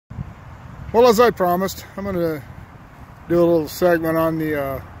Well, as I promised, I'm going to do a little segment on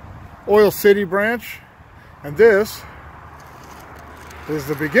the Oil City branch, and this is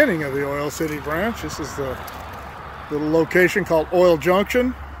the beginning of the Oil City branch. This is the little location called Oil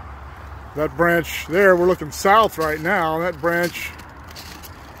Junction. That branch there, we're looking south right now. That branch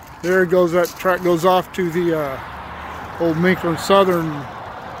there goes, that track goes off to the old Minkland Southern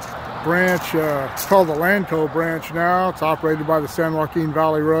branch. It's called the Lanco branch now. It's operated by the San Joaquin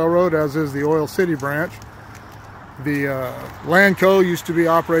Valley Railroad, as is the Oil City branch. The Lanco used to be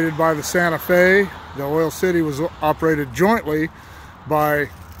operated by the Santa Fe. The Oil City was operated jointly by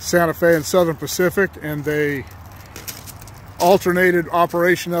Santa Fe and Southern Pacific, and they alternated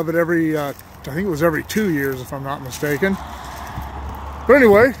operation of it every, I think it was every 2 years if I'm not mistaken. But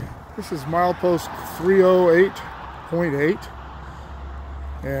anyway, this is milepost 308.8.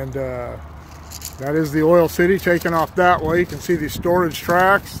 And that is the Oil City taken off that way. You can see these storage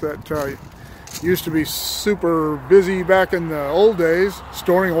tracks that used to be super busy back in the old days,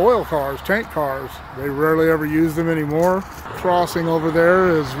 storing oil cars, tank cars. They rarely ever use them anymore. Crossing over there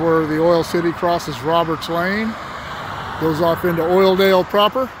is where the Oil City crosses Roberts Lane. Goes off into Oildale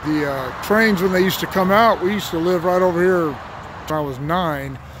proper. The trains, when they used to come out, we used to live right over here when I was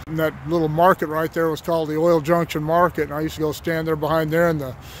 9. And that little market right there was called the Oil Junction Market, and I used to go stand there behind there, and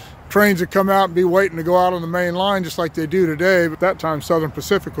the trains would come out and be waiting to go out on the main line just like they do today. But that time Southern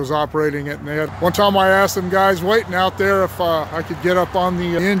Pacific was operating it, and they had, one time I asked them guys waiting out there if I could get up on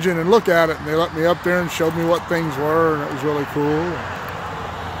the engine and look at it, and they let me up there and showed me what things were, and it was really cool.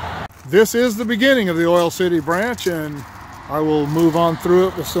 This is the beginning of the Oil City branch, and I will move on through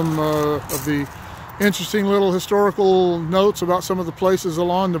it with some of the interesting little historical notes about some of the places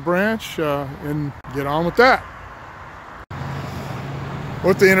along the branch, and get on with that.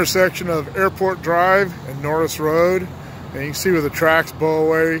 We're at the intersection of Airport Drive and Norris Road, and you can see where the tracks bow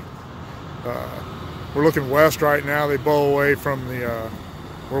away. We're looking west right now. They bow away from the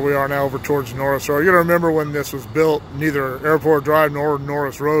where we are now over towards Norris Road. You gotta remember, when this was built, neither Airport Drive nor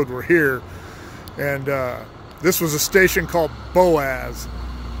Norris Road were here, and this was a station called Boaz,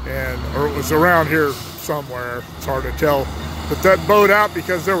 or it was around here somewhere. It's hard to tell, but that bowed out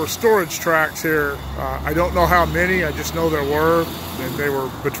because there were storage tracks here. I don't know how many, I just know there were, and they were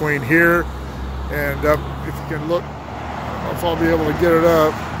between here and up. If you can look, I don't know if I'll be able to get it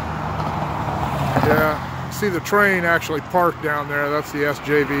up. Yeah, see the train actually parked down there. That's the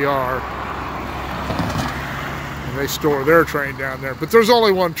SJVR, and they store their train down there. But there's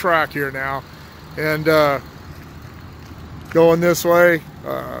only one track here now, and going this way,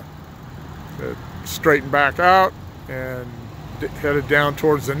 straightened back out and headed down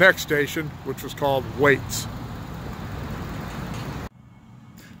towards the next station, which was called Waits.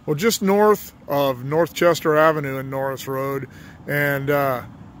 Well, just north of North Chester Avenue and Norris Road, and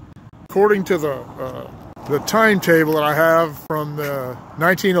according to the timetable that I have from the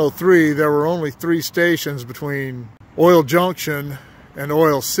 1903, there were only 3 stations between Oil Junction and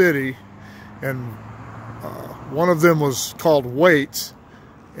Oil City, and one of them was called Waits,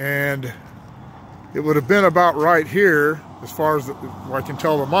 and it would have been about right here, as far as I can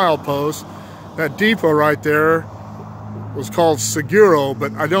tell the milepost. That depot right there was called Seguro,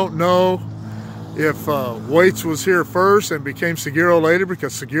 but I don't know if Waits was here first and became Seguro later,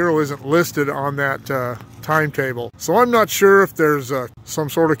 because Seguro isn't listed on that timetable. So I'm not sure if there's some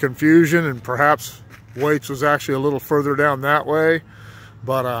sort of confusion, and perhaps Waits was actually a little further down that way.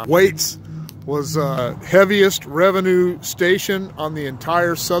 But Waits was heaviest revenue station on the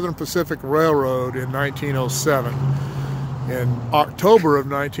entire Southern Pacific Railroad in 1907. In October of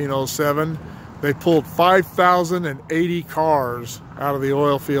 1907, they pulled 5,080 cars out of the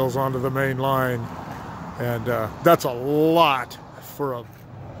oil fields onto the main line. And that's a lot for a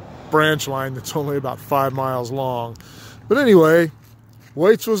branch line that's only about 5 miles long. But anyway,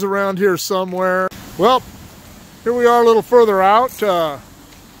 Waits was around here somewhere. Well, here we are a little further out.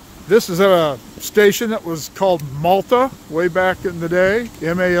 This is at a station that was called Malta way back in the day,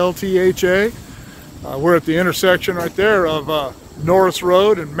 M-A-L-T-H-A. We're at the intersection right there of Norris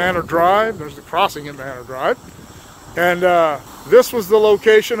Road and Manor Drive. There's the crossing in Manor Drive. And this was the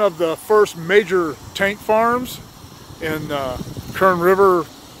location of the first major tank farms in Kern River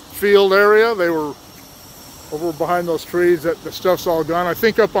Field area. They were over behind those trees. That the stuff's all gone. I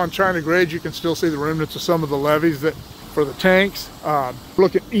think up on China Grade you can still see the remnants of some of the levees that for the tanks.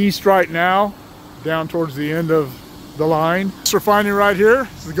 Looking east right now, down towards the end of the line. This refinery right here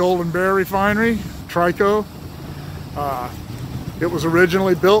is the Golden Bear Refinery, Trico. It was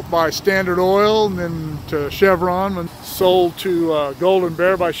originally built by Standard Oil and then to Chevron, and sold to Golden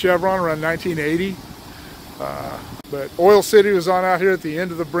Bear by Chevron around 1980. But Oil City was on out here at the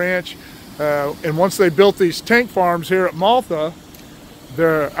end of the branch. And once they built these tank farms here at Malta,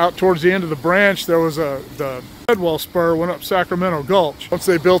 there out towards the end of the branch, there was the Treadwell spur went up Sacramento Gulch. Once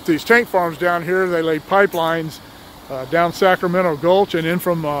they built these tank farms down here, they laid pipelines down Sacramento Gulch and in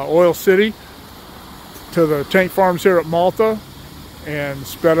from Oil City to the tank farms here at Malta, and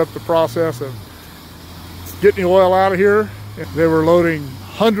sped up the process of getting the oil out of here. They were loading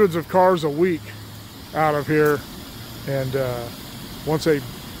hundreds of cars a week out of here, and once they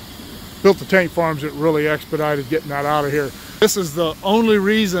built the tank farms, it really expedited getting that out of here. This is the only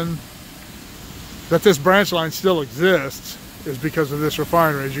reason that this branch line still exists, is because of this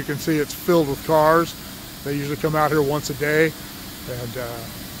refinery. As you can see, it's filled with cars. They usually come out here once a day, and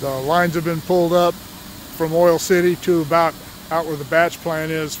the lines have been pulled up from Oil City to about out where the batch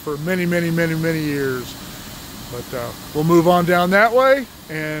plant is for many years. But we'll move on down that way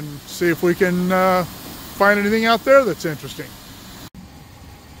and see if we can find anything out there that's interesting.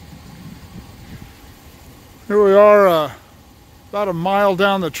 Here we are, about a mile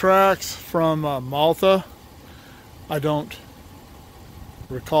down the tracks from Malta. I don't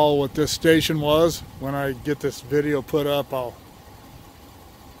recall what this station was. When I get this video put up, I'll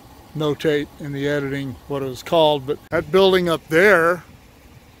notate in the editing what it was called. But that building up there,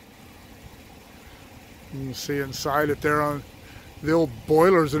 you can see inside it there, on the old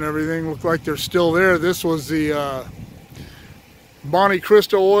boilers and everything look like they're still there. This was the Monte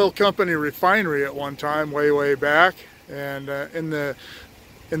Cristo Oil Company refinery at one time, way back. And in the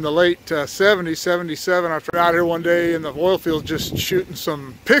late 70s, 77, I was out here one day in the oil field just shooting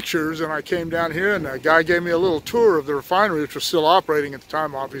some pictures, and I came down here and a guy gave me a little tour of the refinery, which was still operating at the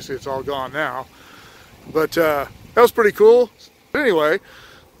time. Obviously it's all gone now, but that was pretty cool. Anyway,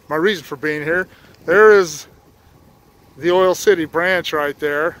 my reason for being here, there is the Oil City branch right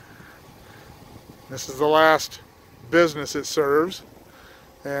there. This is the last business it serves,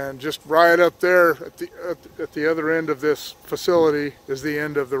 and just right up there at the other end of this facility is the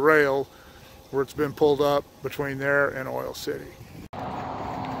end of the rail where it's been pulled up between there and Oil City.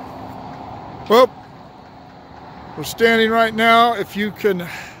 Well, we're standing right now, if you can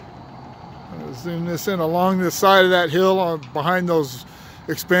zoom this in, along the side of that hill behind those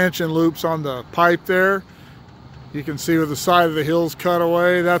expansion loops on the pipe there. You can see where the side of the hill's cut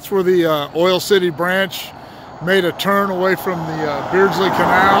away. That's where the Oil City branch made a turn away from the Beardsley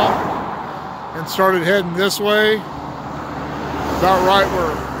Canal and started heading this way. About right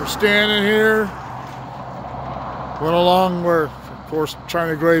where we're standing here. Went along where, of course, trying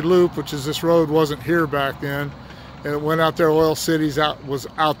to grade loop, which is this road wasn't here back then. And it went out there. Oil City's was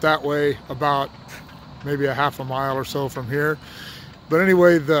out that way about maybe a half a mile or so from here. But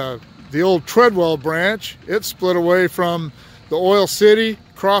anyway, the old Treadwell branch, it split away from the Oil City,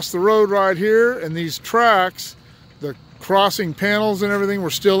 crossed the road right here, and these tracks, the crossing panels and everything were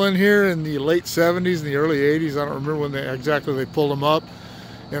still in here in the late 70s and the early 80s. I don't remember when exactly they pulled them up.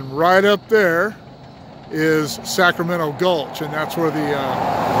 And right up there is Sacramento Gulch, and that's where the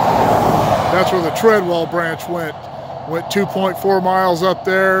Treadwell branch went 2.4 miles up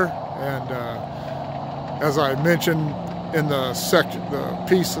there. And as I mentioned in the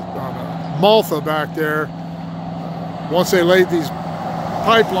piece on Malta back there, once they laid these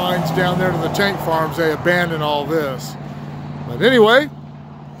pipelines down there to the tank farms, they abandoned all this. But anyway,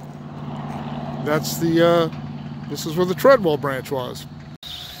 that's this is where the Treadwell branch was.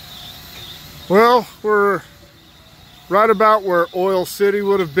 Well, we're right about where Oil City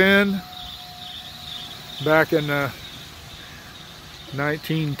would have been back in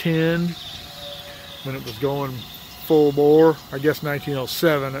 1910 when it was going full bore. I guess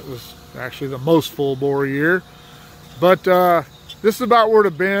 1907, it was actually the most full bore year. But this is about where it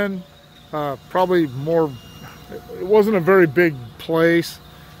had been. Probably more, it wasn't a very big place,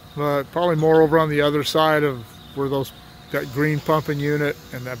 but probably more over on the other side of where that green pumping unit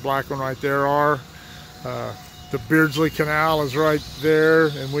and that black one right there are. The Beardsley Canal is right there,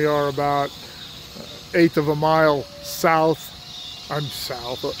 and we are about 1/8 of a mile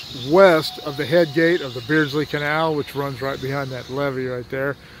west of the head gate of the Beardsley Canal, which runs right behind that levee right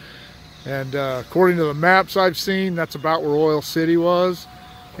there. And according to the maps I've seen, that's about where Oil City was.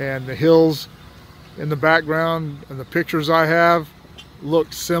 And the hills in the background and the pictures I have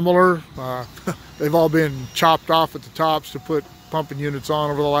look similar. They've all been chopped off at the tops to put pumping units on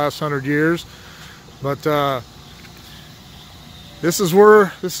over the last 100 years. But this is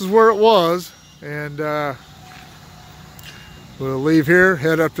where it was. And we'll leave here,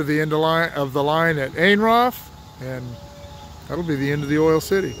 head up to the end of the line at Ainroth, and that'll be the end of the Oil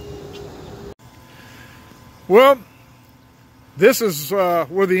City. Well, This is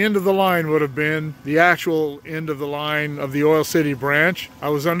where the end of the line would have been, the actual end of the line of the Oil City branch. I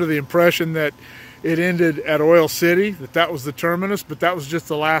was under the impression that it ended at Oil City, that was the terminus, but that was just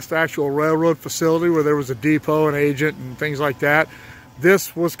the last actual railroad facility where there was a depot, an agent, and things like that.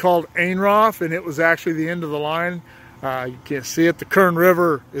 This was called Ainroth, and it was actually the end of the line. You can't see it. The Kern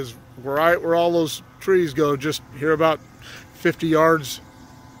River is right where all those trees go, just here about 50 yards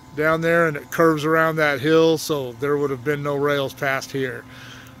down there, and it curves around that hill, so there would have been no rails past here.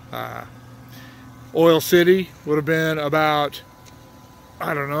 Oil City would have been about,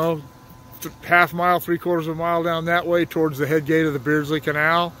 I don't know, half mile, 3/4 of a mile down that way towards the head gate of the Beardsley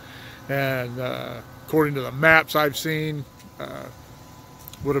Canal, and according to the maps I've seen,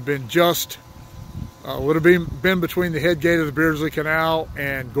 would have been just been between the head gate of the Beardsley Canal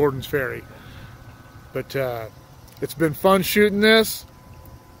and Gordon's Ferry. But it's been fun shooting this.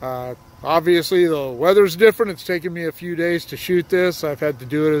 Obviously the weather's different. It's taken me a few days to shoot this. I've had to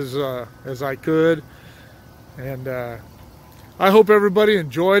do it as I could, and I hope everybody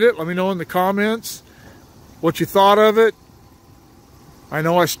enjoyed it. Let me know in the comments what you thought of it. I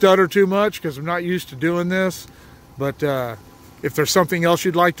know I stutter too much because I'm not used to doing this, but if there's something else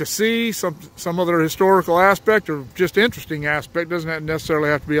you'd like to see, some other historical aspect or just interesting aspect, doesn't necessarily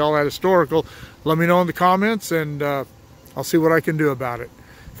have to be all that historical, let me know in the comments, and I'll see what I can do about it.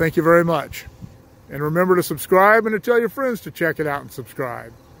 Thank you very much. And remember to subscribe and to tell your friends to check it out and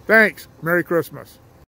subscribe. Thanks. Merry Christmas.